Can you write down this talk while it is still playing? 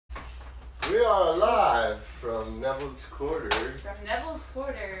We are live from Neville's Quarter. From Neville's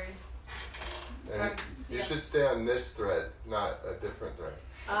Quarter. And you should stay on this thread, not a different thread.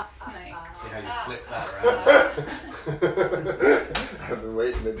 Nice. See how you flip that around. I've been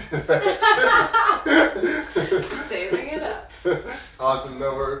waiting to do that. Saving it up. Awesome.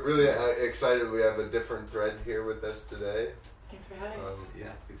 No, we're really excited. We have a different thread here with us today. Thanks for having us.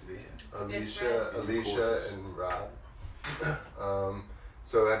 Yeah, good to be here. Alicia and Rob.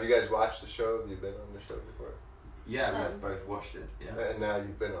 So have you guys watched the show? Have you been on the show before? Yeah, we've both watched it. Yeah. And now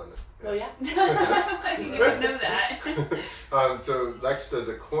you've been on it. Oh yeah. You would know that. So Lex does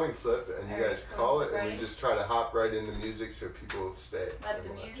a coin flip, and you guys call it, and we Ready? just try to hop right into music so people stay. Let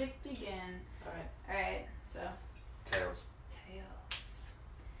the music begin. Alright. Alright, so Tails. Tails.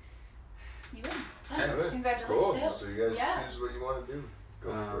 You win. Tails. Congratulations, Cool. Tails. So you guys Yeah. choose what you want to do.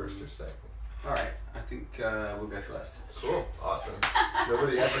 Go first or second. Alright, I think we'll go first. Cool. Awesome.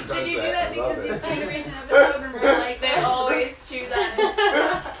 Nobody ever does that. Did you do that I love because it. you've seen a recent episode and we're like, they always choose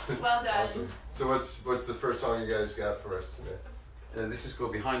us? Well done. Awesome. So what's the first song you guys got for us today? This is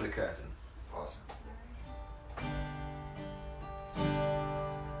called Behind the Curtain. Awesome.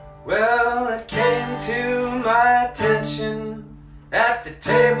 Well, it came to my attention at the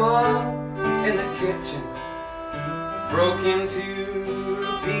table in the kitchen, broke into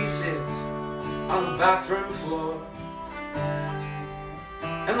pieces on the bathroom floor,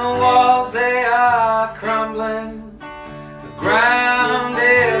 and the walls, they are crumbling, the ground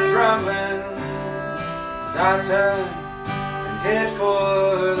is rumbling, as I turn and head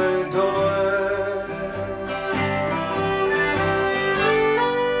for the door.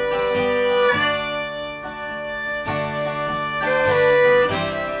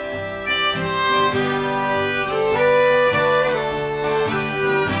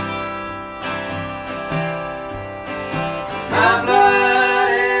 My blood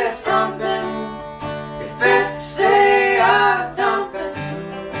is pumping, your fists they are thumping,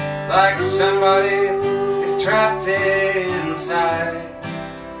 like somebody is trapped inside.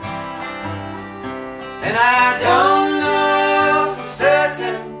 And I don't know for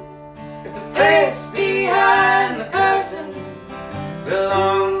certain if the face behind the curtain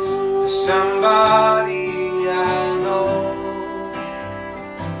belongs to somebody I know.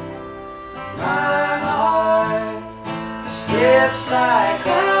 My heart skips like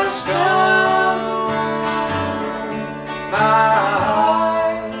a stone. My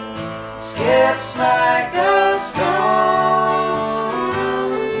heart skips like a stone.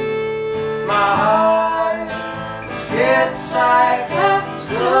 My heart skips like a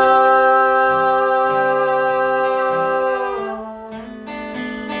stone.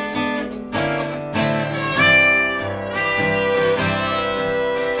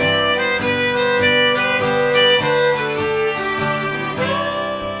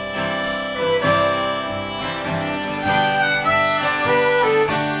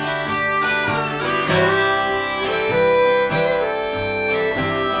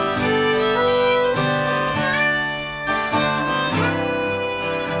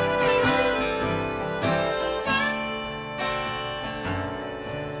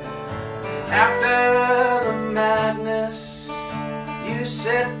 After the madness, you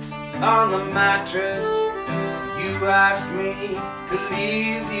sit on the mattress. You ask me to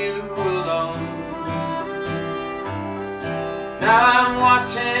leave you alone. Now I'm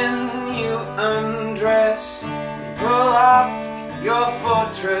watching you undress. You pull off your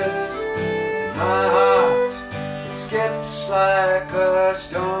fortress. My heart, it skips like a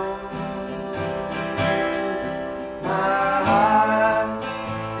stone. My heart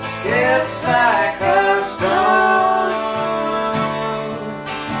skips like a stone.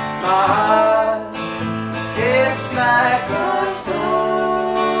 My heart skips like a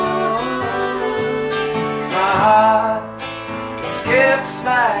stone. My heart skips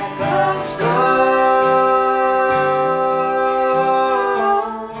like a stone.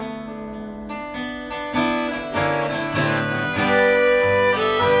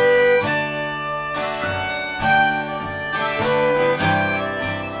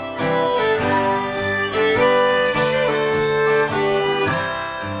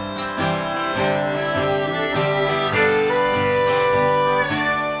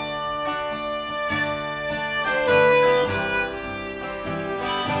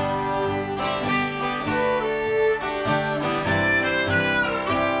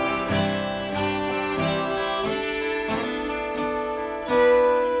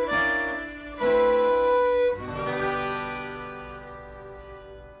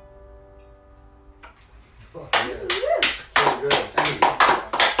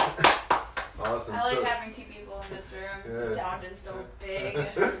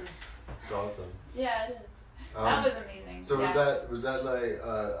 Yeah, it is. That was amazing. So yes. was that like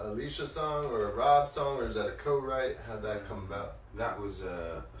a Alicia song or a Rob song, or is that a co-write? How'd that come about? That was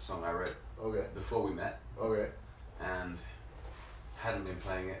a song I wrote Okay. before we met, Okay. and hadn't been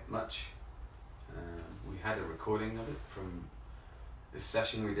playing it much. We had a recording of it from this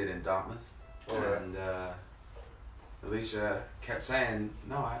session we did in Dartmouth, and Alicia kept saying,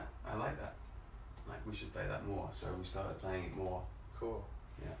 "No, I like that. Like we should play that more." So we started playing it more. Cool.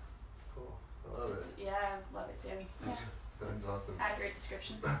 Yeah. Cool. I love it. Yeah, I love it too. Thanks. That's awesome. Accurate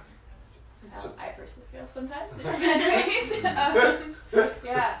description. So- I personally feel sometimes in ways.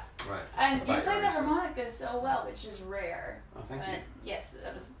 Yeah. Right. And you About play your the research. harmonica so well, which is rare. Oh, thank But you. yes,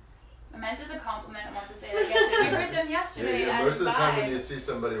 that was meant as a compliment. I want to say that yesterday. We heard them yesterday. Yeah, at most of the time when Vibe. you see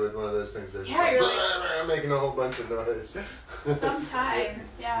somebody with one of those things, they're just Yeah, like, you're blah, blah, blah, making a whole bunch of noise.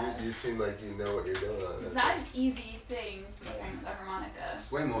 Sometimes, yeah. You seem like you know what you're doing on it. It's not an easy thing playing the harmonica.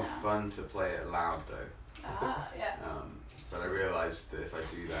 It's way more Yeah. fun to play it loud though. Ah, yeah. But I realised that if I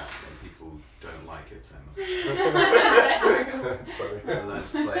do that, then people don't like it so much. That's funny. I learned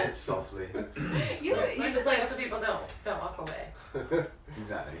to play it softly. You Learn to play it so people don't walk away.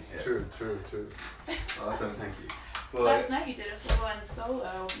 Exactly. Yeah. True. Awesome. Thank you. Well, Last night you did a full-on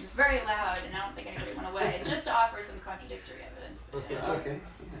solo. It was very loud, and I don't think anybody went away. Just to offer some contradictory evidence. But, yeah. Okay.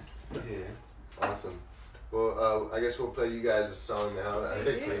 Yeah. awesome. Well, I guess we'll play you guys a song now. I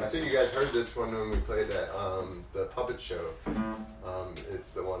think you guys heard this one when we played at the puppet show.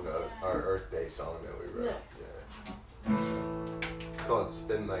 It's the one our Earth Day song that we wrote. Nice. Yeah. It's called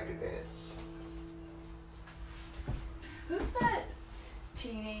 "Spin Like a Dance." Who's that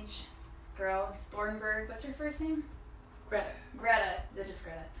teenage girl? Thornburg. What's her first name? Greta. Greta. Is it just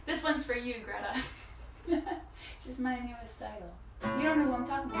Greta? This one's for you, Greta. She's my newest title. You don't know who I'm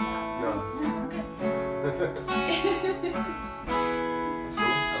talking about. No. Okay. That's cool.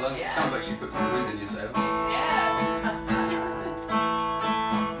 I love it. Yeah. Sounds like she put some wind in your sails. Yeah.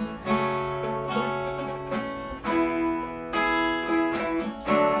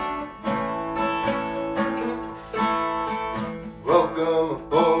 Welcome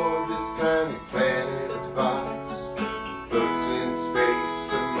aboard this tiny planet of ours. Floats in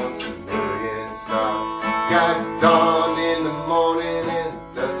space amongst a million stars. Got dawn in the morning and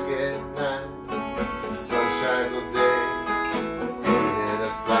dusk at night. The sun shines all day, in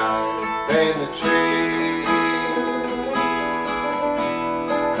a slide. And the trees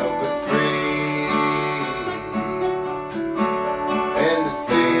help us breathe. And the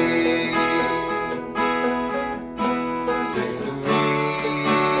sea sings to me.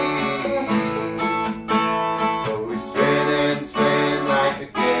 Oh, we spin and spin like a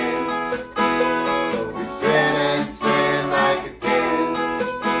dance. Oh, we spin and spin like a dance.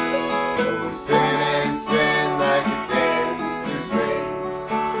 Oh, we spin and spin like a dance through space.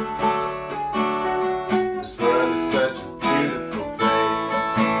 This world is such a beautiful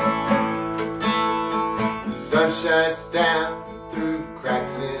place. The sun shines down through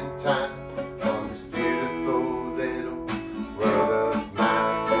cracks in time on this beautiful little world of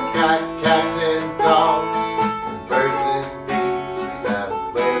mine. We got cats and dogs, and birds and bees. We got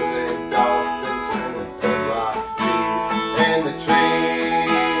whales and dolphins swimming through our trees. And the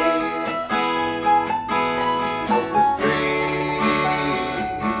trees help us breathe.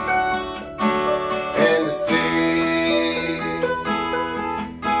 And the sea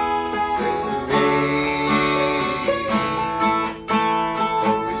sings to me.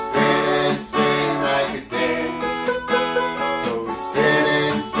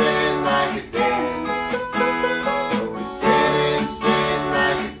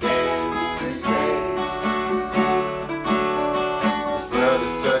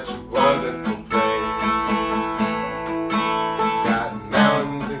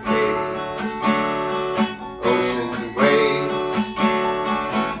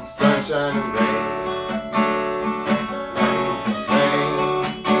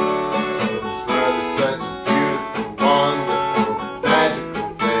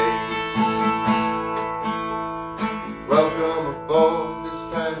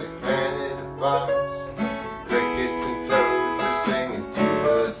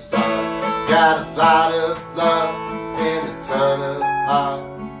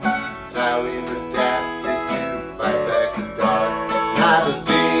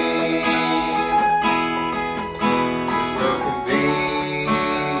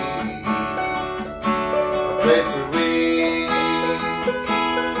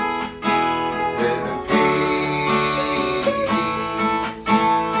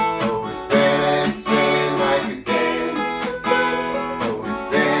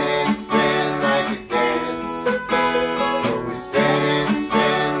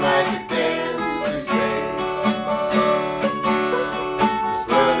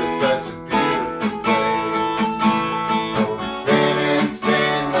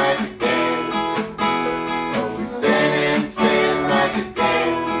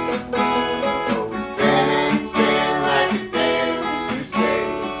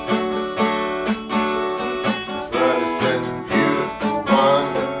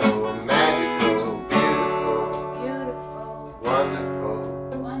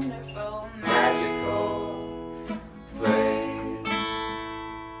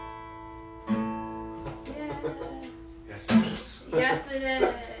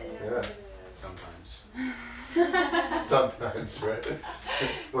 happens, right?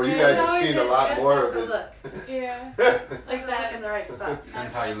 Well, you guys have seen a lot more of it. Yeah. Like that in the right spots.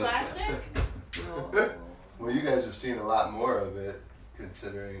 Depends how you look at Plastic? it. Well, you guys have seen a lot more of it,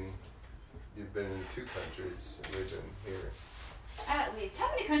 considering you've been in 2 countries and we've been here. At least. How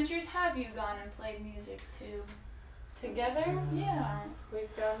many countries have you gone and played music to? Together, Yeah.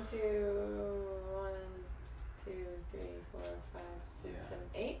 we've gone to 1, 2, 3, 4, 5, 6, Yeah. 7,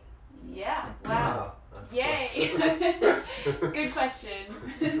 8. Yeah. Wow. That's Yay. lots. Good question.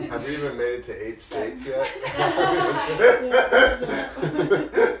 Have you even made it to 8 states yet?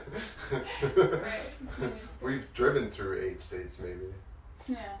 Right. We've driven through 8 states, maybe.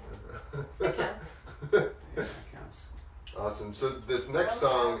 Yeah. That counts. Yeah, that counts. Awesome. So this next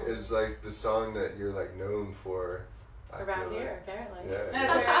song is like the song that you're like known for. I Around feel here, apparently. Yeah.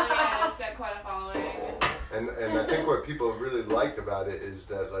 Apparently, yeah, it's got quite a following. And I think what people really like about it is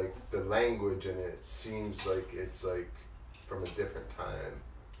that like the language in it seems like it's like from a different time.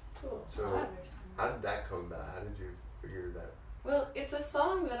 Cool. So how did that come about? How did you figure that? Well, it's a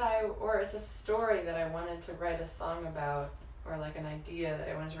song that it's a story that I wanted to write a song about, or like an idea that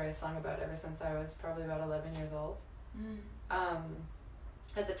I wanted to write a song about ever since I was probably about 11 years old.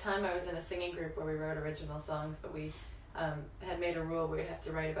 At the time I was in a singing group where we wrote original songs, but we had made a rule where we had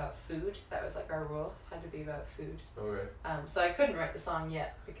to write about food. That was like our rule, had to be about food. Okay. So I couldn't write the song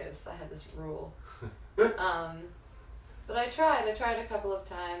yet because I had this rule. But I tried a couple of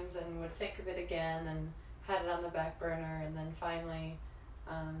times and would think of it again and had it on the back burner, and then finally,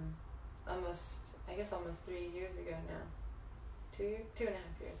 almost 3 years ago now, 2.5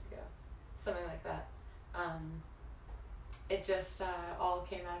 years ago, something like that, it just all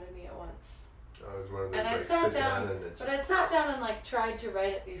came out of me at once. I was one of those And I'd like sat sit down down, and it's but I'd sat down and like tried to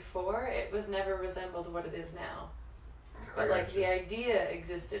write it before. It was never resembled what it is now. But like the idea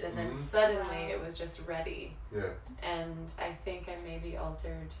existed, and then suddenly it was just ready. Yeah. And I think I maybe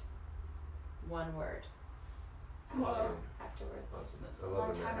altered one word Awesome. afterwards. Awesome. It was I a love long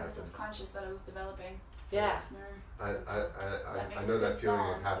when that time in the happens. subconscious that I was developing. Yeah. I makes know a that good feeling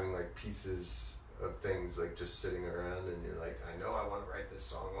song. of having like pieces of things like just sitting around, and you're like, I know I want to write this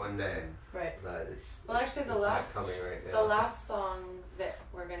song one day, Right. but it's Well, actually, it's not coming right now. the last song that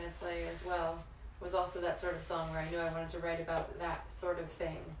we're gonna play as well was also that sort of song where I knew I wanted to write about that sort of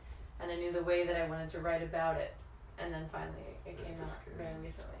thing, and I knew the way that I wanted to write about it, and then finally it came out very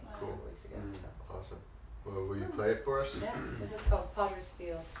recently, a Cool. couple weeks ago. So. Awesome. Well, will you play it for us? Yeah, this is called Potter's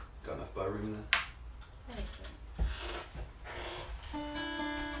Field. Got enough bar room there? I think so.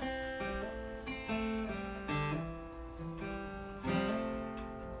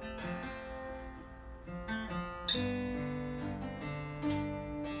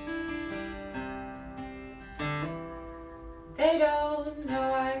 They don't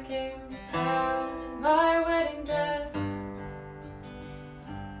know I came to town in my wedding dress.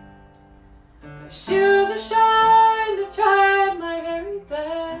 My shoes are shined, I tried my very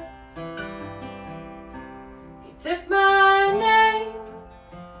best. He took my name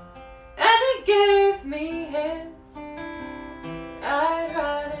and he gave me his. I'd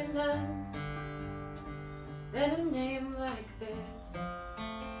rather none than a name like this.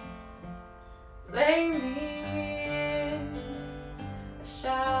 Lay me in a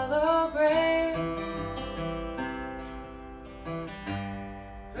shallow grave,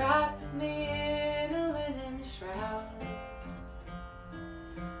 wrap me in a linen shroud.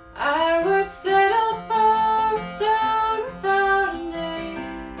 I would settle for a stone without a name,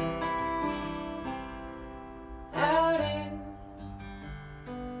 out in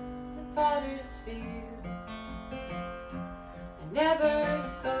the potter's field. I never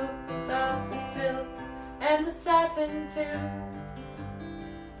spoke about the silk and the satin too,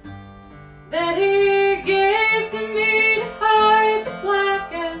 that he gave to me to hide the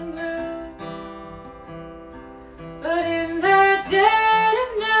black and blue. But in that dead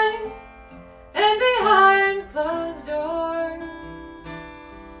of night and behind closed doors,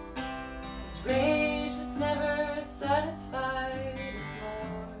 his rage was never satisfied with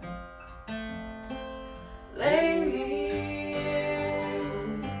more. Lay me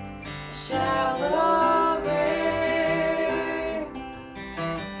in a shallow grave,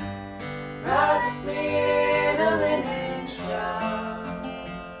 wrap me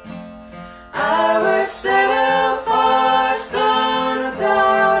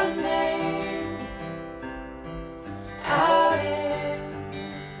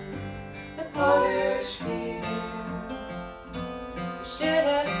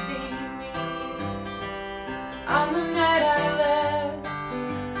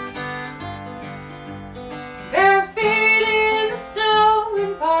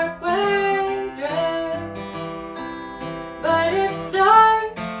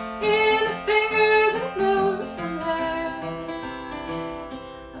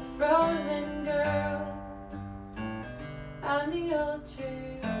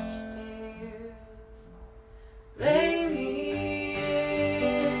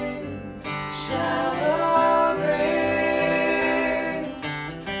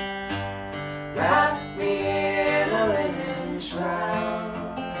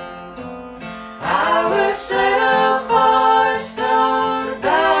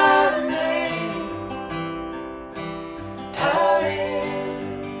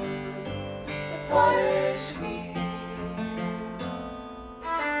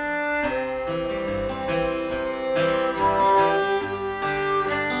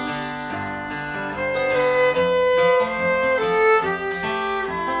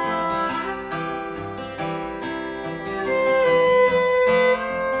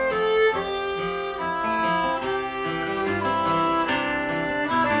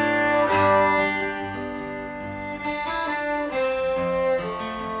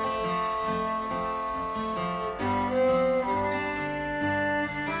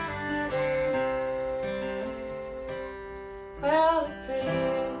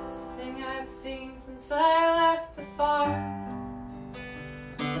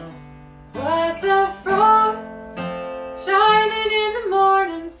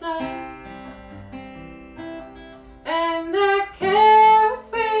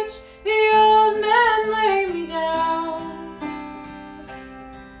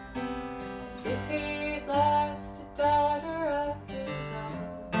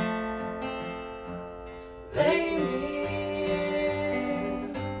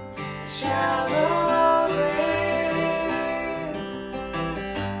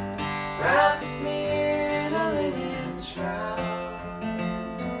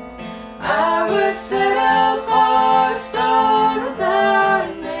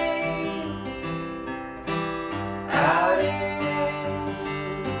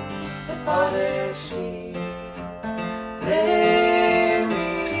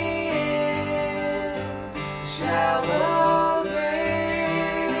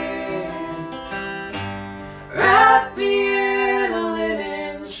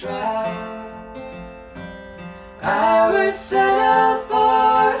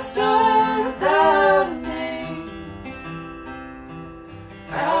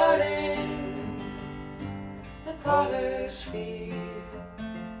potter's feet.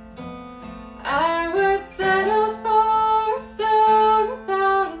 I would settle for a stone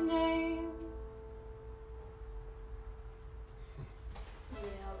without a name.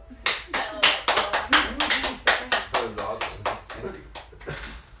 That was awesome.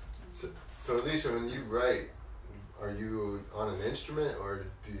 So Alicia, when you write, are you on an instrument or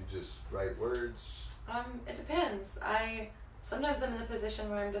do you just write words? It depends. Sometimes I'm in the position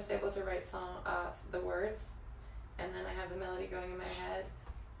where I'm just able to write the words, and then I have the melody going in my head.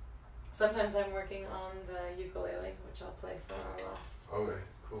 Sometimes I'm working on the ukulele, which I'll play for our last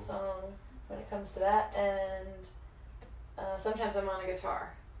song when it comes to that, and sometimes I'm on a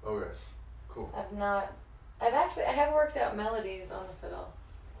guitar. Okay, cool. I have worked out melodies on the fiddle.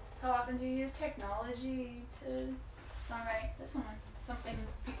 How often do you use technology to songwrite? That's something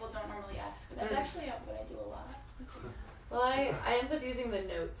people don't normally ask, but that's actually what I do a lot. Well, I end up using the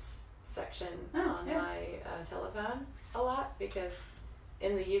notes section on my telephone a lot because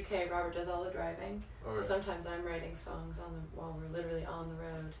in the UK, Robert does all the driving. So sometimes I'm writing songs while we're literally on the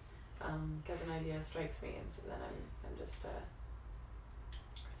road because an idea strikes me, and so then I'm just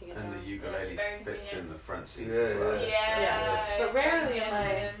writing it down. And the ukulele fits in the front seat Yeah, as well. Yeah. But rarely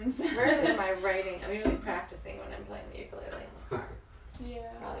am I writing. I'm usually practicing when I'm playing the ukulele in the car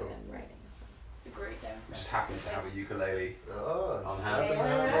rather than writing. So. It's a great time. We just happen to have a ukulele on hand.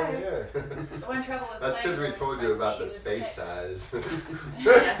 One trouble with That's because we playing told the you front about the seat space is size.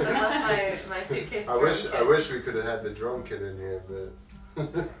 Yes, I left my suitcase. I wish we could have had the drum kit in here, but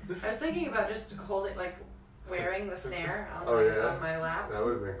I was thinking about just wearing the snare on my lap. That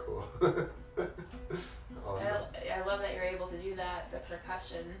would have been cool. Awesome. I love that you're able to do that, the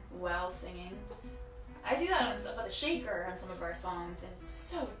percussion, while singing. I do that with a shaker on some of our songs, and it's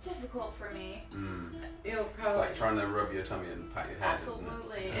so difficult for me. You'll probably It's like trying to rub your tummy and pat your head,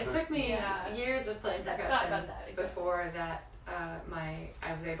 Absolutely. isn't it? It took me years of playing I thought percussion about that, exactly. before that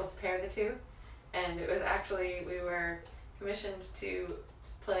I was able to pair the two, and it was actually we were commissioned to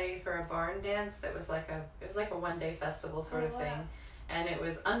play for a barn dance that was like a one-day festival sort of thing, and it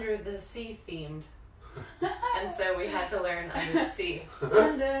was under the sea themed. And so we had to learn Under the Sea.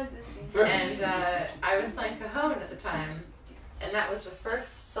 Under the sea. And I was playing cajon at the time, and that was the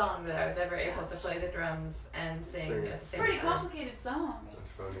first song that I was ever able to play the drums and sing at the same time. Pretty complicated song. That's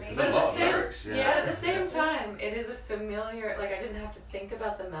funny. There's a lot of lyrics, but at the same time, it is a familiar, I didn't have to think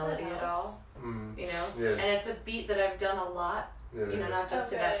about the melody at all, you know? Yeah. And it's a beat that I've done a lot, Yeah, not just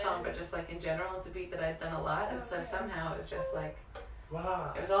to that song, but just in general, it's a beat that I've done a lot, and so somehow it was just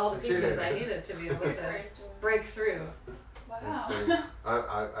wow. it was all the pieces I needed to be able to break through. Wow.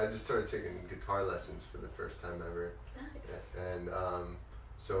 I just started taking guitar lessons for the first time ever. Nice. And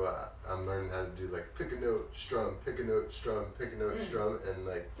so I'm learning how to do pick a note, strum, pick a note, strum, pick a note, strum, and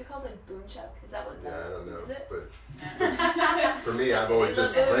Is it called boom chuck? Is that what I don't know. Is it? But for me, I've always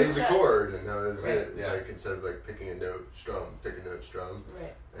just played the chord, and that was it. Yeah. Instead of picking a note, strum, pick a note, strum.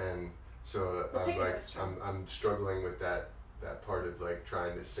 Right. And so I'm struggling with that part of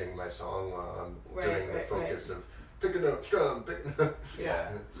trying to sing my song while I'm doing the focus of pick a note, strum, pick a note.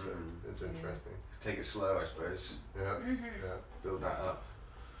 Yeah. So it's interesting. Take it slow, I suppose. Yeah. Mm-hmm. Build that up.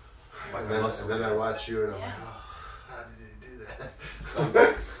 And then I watch you and I'm like, oh, how did he do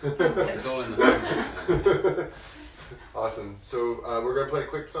that? It's all in the phone. Awesome. So we're gonna play a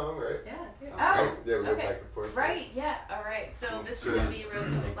quick song, right? Yeah. Oh, Yeah, we'll go okay. back and forth. Right, yeah, alright. So this is going to be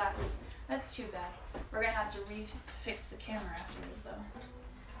rose-colored glasses. That's too bad. We're going to have to fix the camera afterwards, though.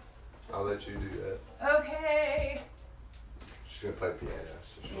 I'll let you do that. Okay. She's gonna play piano.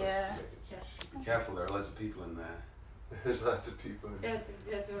 So she Yeah. Be careful, there are loads of people in there. There's lots of people in Yeah,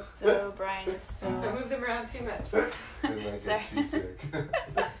 there. So Brian is so... I move them around too much. They might get Sorry. seasick.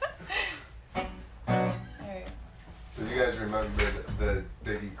 Alright. So you guys remember the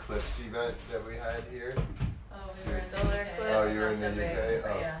big eclipse event that we had here? Oh, we were in Solar the UK. eclipse. Oh, you were Not in the so big, UK?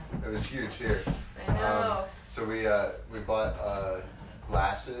 but Oh, yeah. it was huge here. I know. So we bought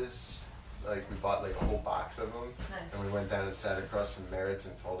glasses, we bought a whole box of them, Nice. and we went down and sat across from Merritt's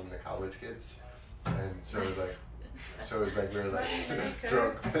and sold them to college kids. And so it was we were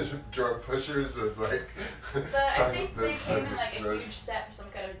drunk pushers of But I think they came in a huge set for some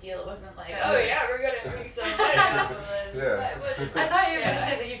kind of deal. It wasn't oh yeah, we're gonna make some money off of this. Yeah. I thought you were gonna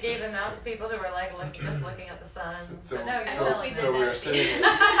say that you gave them out to people who were just looking at the sun. So but no, I you totally did so we that. were sitting.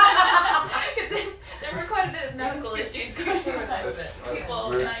 Because there there were quite a bit of medical issues going on. People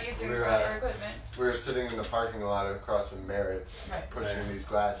We're- not using we're, proper equipment. We were sitting in the parking lot across from Merritt's, Right. pushing Nice. these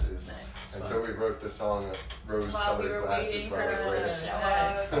glasses, Nice. and so we wrote the song While "Rose-Colored we were Glasses" waiting for while we them were to waiting. show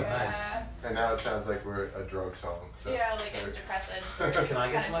Nice. up. Nice. And now it sounds like we're a drug song. So. Yeah, like antidepressants. Can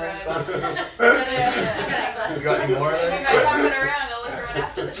I get some of those drugs. glasses? Yeah. You got any more of If those? you guys happen around, I'll look for one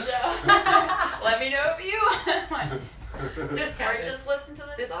after the show. Let me know if you want. Or just listen to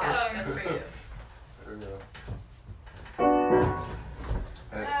the song. Just for you. There we go.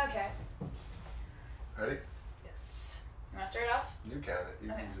 Okay. Ready? Yes. You want to start off? You count it.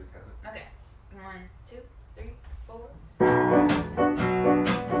 You Okay. usually count it. Okay. 1, 2, 3, 4.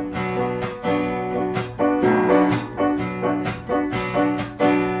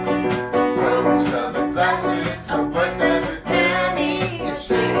 Rose-colored glasses are worth every penny. Your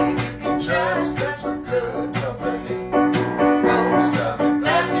shade you can trust, 'cause we're good company. Rose-colored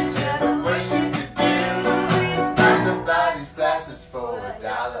glasses, yeah, the worst you could do is find to buy these glasses for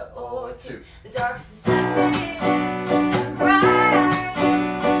 $1 or $2. The dark is deceptive and bright.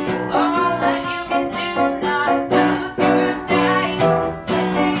 All that you can do not lose your sight.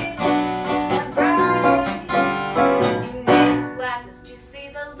 Deceptive and bright. You need these glasses to see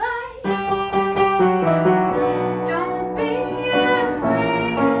the light. Don't be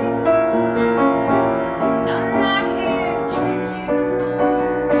afraid. I'm not here to trick you.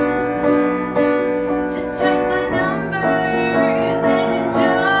 Just check my numbers and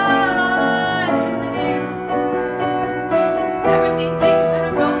enjoy the view. Never seen things that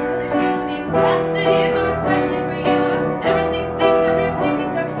are rose-colored hue. These glasses are especially for you. If you've never seen things under a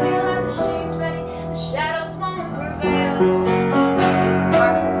sweeping dark sail, have the shades ready. The shadows won't prevail. This is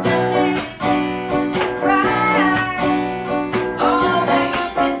dark, deceptive, and bright. All that you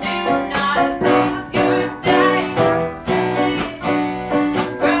can do, not lose your sight. Deceptive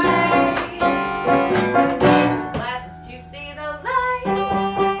and bright. These glasses to see the light.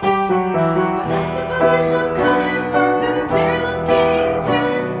 Without the blush of color, don't dare look into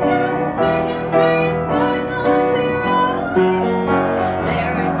the sky. Sticking burn scars onto your eyes.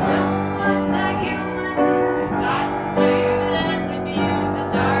 There is so much that you might not do than abuse. The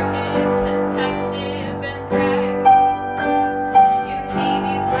dark is deceptive and bright. You need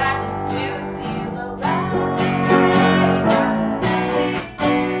these glasses to see the light. Deceptive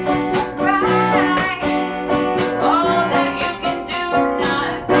and bright. All that you can do,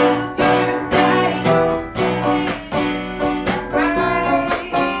 not lose your sight. Deceptive and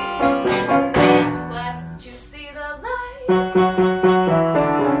bright. These glasses to see the light.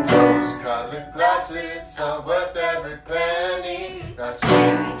 Rose-colored glasses are worth every penny. That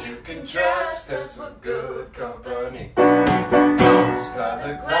shade you can trust, 'cause we're good company.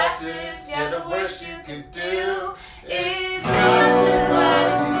 Rose-colored glasses, yeah, the worst you could do is not to buy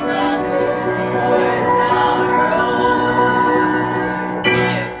these glasses for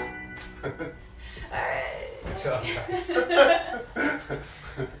Alright. Good job, guys.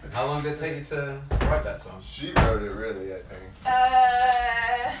 How long did it take you to write that song? She wrote it really, I think.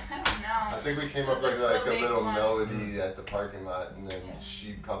 I don't know. I think we came This up is with a like a slow-baked little one. melody at the parking lot, and then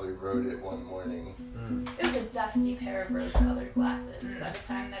she probably wrote it one morning. It was a dusty pair of rose-colored glasses by the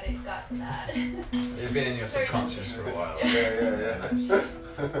time that it got to that. You've been in your subconscious for a while. Yeah. Nice.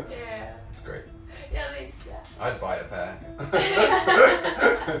 Yeah. It's great. Yeah, thanks. Yeah. I'd buy a pair.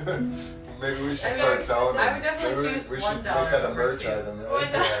 Maybe we should I mean, start selling them. I would definitely Maybe choose we $1 should make that a over merch $2. item. Right? I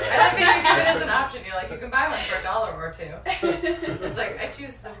don't think you give it as an option. You're like, you can buy one for $1 or $2. It's like, I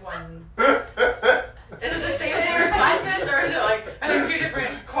choose the one. Is it the same thing as glasses, or is it like, are there two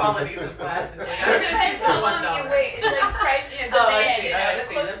different qualities of glasses? Like, I'm It gonna depends choose the how long $1. you wait. It's like price, Oh, I demand. see, You I know, the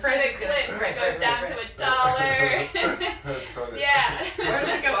see. closer The price the is gonna- clips, right, it goes right, down right, to right. That's funny. Yeah. Or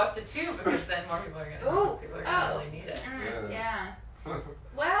does it go up to 2, because then more people are gonna really need it. Yeah.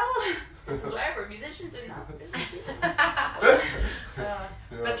 Well, this is why we're musicians and not business people. But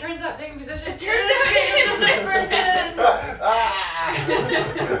it turns out being a musician It turns out being a musician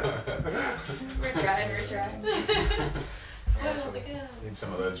We're trying. Awesome. Need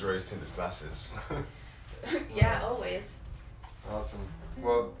some of those rose tinted glasses. Yeah, always. Awesome.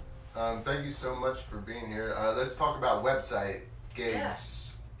 Well, thank you so much for being here. Let's talk about website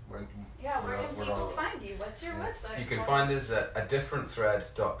gigs. When, Yeah, where can we're people all- find you? What's your website? You can find us at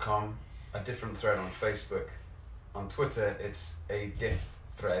adifferentthread.com, a different thread on Facebook. On Twitter, it's a diff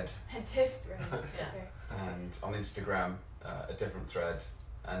thread, A diff thread. Yeah. and on Instagram, a different thread.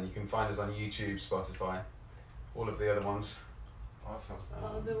 And you can find us on YouTube, Spotify, all of the other ones. Awesome.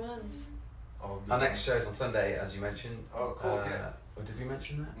 All of the ones. All of the- Our next show's on Sunday, as you mentioned. Oh, cool. Yeah. Or did we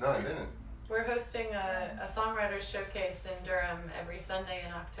mention that? No, I didn't. We're hosting a songwriters showcase in Durham every Sunday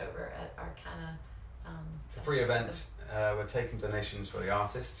in October at Arcana It's a free event. We're taking donations for the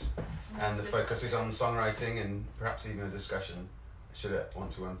artists, and the focus is on songwriting and perhaps even a discussion should it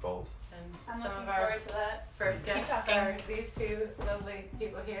want to unfold. And I'm some looking of our forward to that. first Keep guests talking. are these two lovely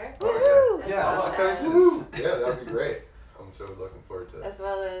people here. Oh, as Yeah, well that's a as- coincidence. yeah, that'd be great. I'm so looking forward to that. As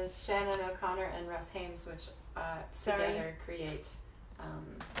well as Shannon O'Connor and Russ Hames, which Sorry. together create,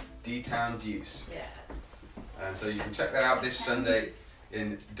 D-Town Deuce. yeah. And so you can check that out this Sunday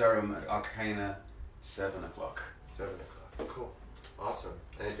in Durham at Arcana, 7 o'clock. 7 o'clock. Cool. Awesome.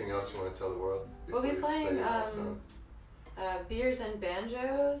 Anything else you want to tell the world? We'll be before you play playing your last song? Beers and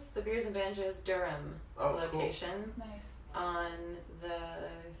Banjos, the Beers and Banjos Durham Oh, cool. location Nice. on the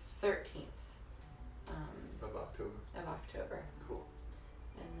 13th Of October. of October. Cool.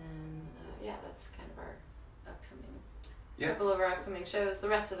 And then, yeah, that's kind of our upcoming, Yeah. couple of our upcoming shows. The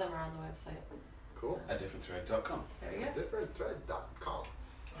rest of them are on the website. Cool. At differentthread.com. There you go. Differentthread.com.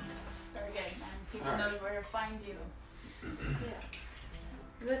 Very good. And people Alright. know where to find you. Yeah.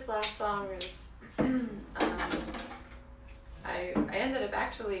 This last song is, I ended up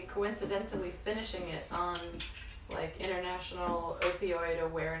actually coincidentally finishing it on like International Opioid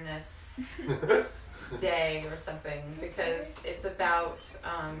Awareness Day or something, because it's about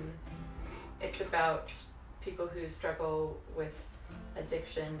people who struggle with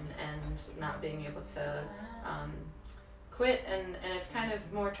addiction and not being able to quit, and it's kind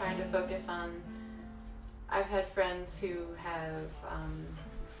of more trying to focus on. I've had friends who have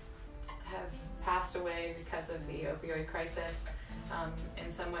passed away because of the opioid crisis in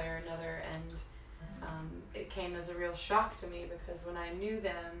some way or another, and it came as a real shock to me, because when I knew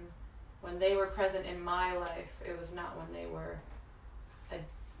them, when they were present in my life, it was not when they were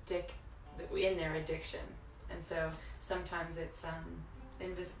in their addiction, and so sometimes it's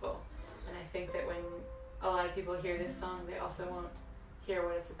invisible. And I think that when a lot of people hear this song, they also won't hear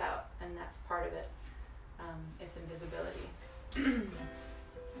what it's about, and that's part of it. It's invisibility.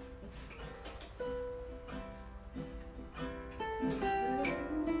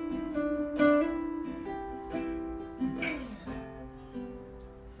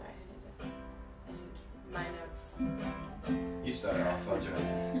 Sorry, I need my notes. You started off, I'll join you.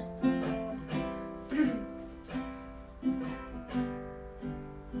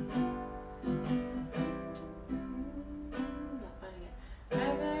 Not finding it.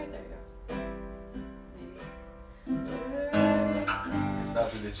 There we go. Maybe. It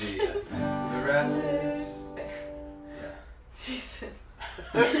starts with a G, yeah. The rabbits. Yeah. Jesus.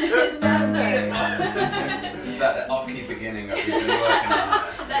 It's so beautiful. It's that off-key beginning that we've been working on.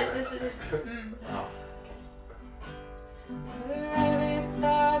 That dissonance. Oh. The rabbit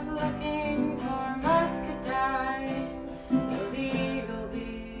stopped looking for muscadine. Will the eagle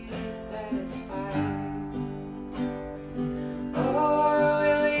be satisfied? Or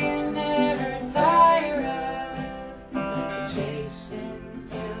will you never tire of chasing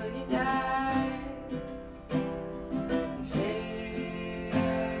till you die? Chase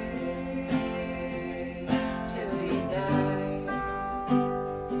till you die.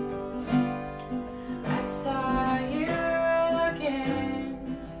 I saw you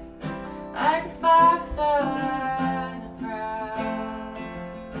looking like a fox on a prowl,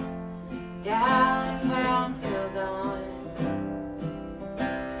 down till dawn.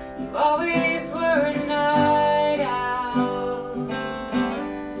 You always were a night owl.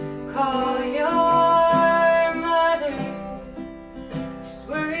 Call your mother, she's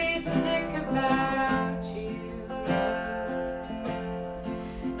worried sick about you.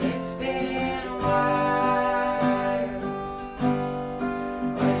 It's been a while.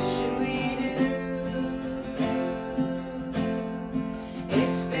 What should we do?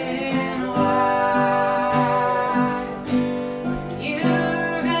 It's been a while. What you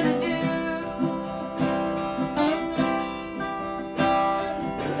gonna do?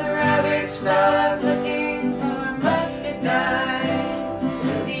 The rabbit stopped looking for muscadine.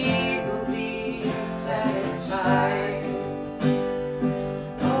 Will the eagle be satisfied?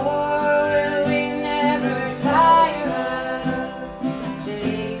 Or will we never tire of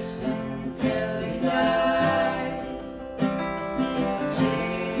chasing till you die?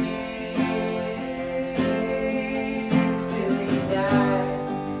 Chase till you die.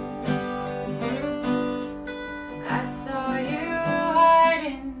 I saw you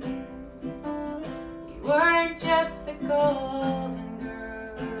hiding. You weren't just the golden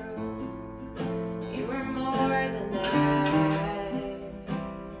girl. You were more than that.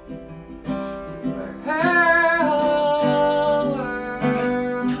 You were her whole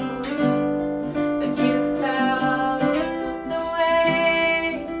world. But you felt the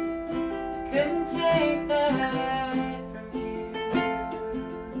weight. Couldn't take that from you.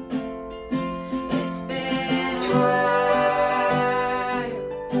 It's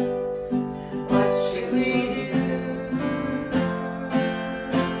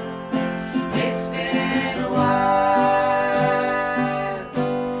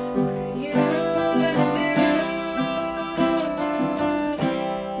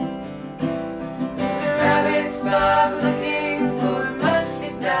stop looking for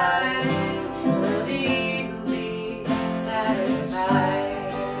muscadine? Will the eagle be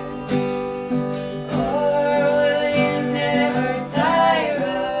satisfied? Or will you never tire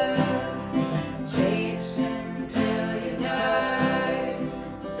of chasing till you die?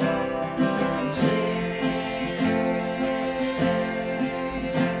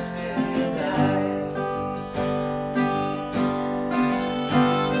 Chase till you die.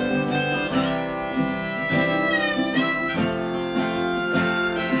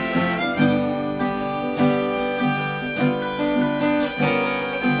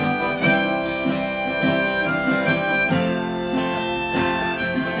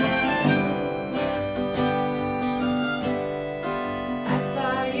 I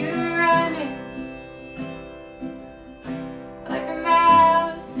saw you running like a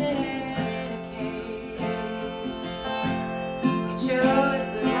mouse in a cage. You chose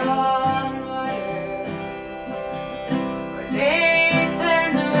the wrong water, or they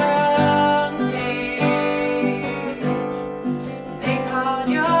turned the wrong page. They called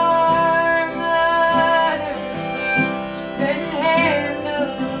your mother, couldn't handle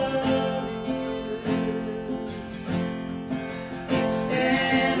the news. It's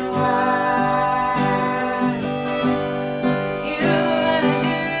been a while. What you gonna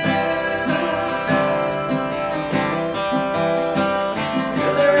do?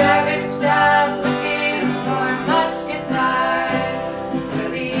 Will the rabbit stop looking for muscadine? Will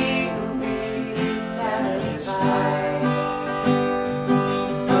the eagle be satisfied?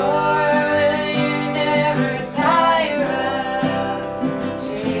 Or will you never tire of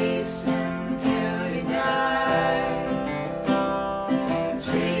chasing till you die?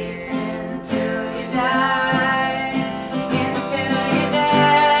 Chasing till you die, until you die.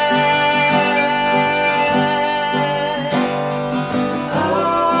 Oh,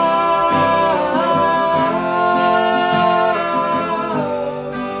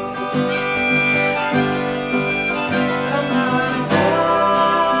 come on,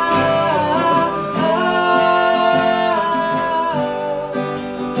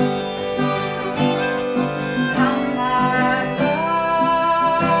 come back,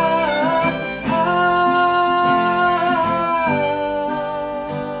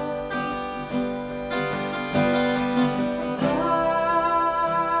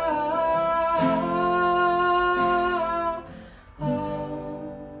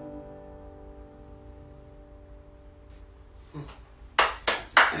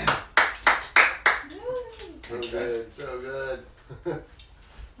 So good, so good. I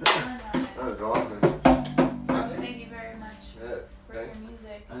love That was awesome. it. Thank you very much Yeah, for thank your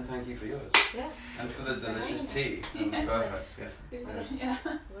music. And thank you for yours. Yeah. And for the delicious tea. That was perfect. Yeah. Yeah.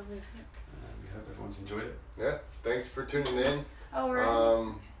 Lovely. We hope everyone's enjoyed it. yeah. Thanks for tuning in. Oh, we're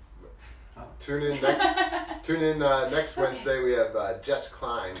Tune in next Wednesday. We have Jess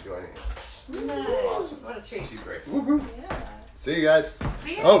Klein joining us. Nice. Awesome. What a treat. She's great. yeah. See you guys.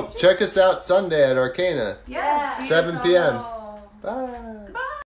 See you Oh, next week. check us out Sunday at Arcana. Yeah. 7 p.m. all. Bye. Goodbye.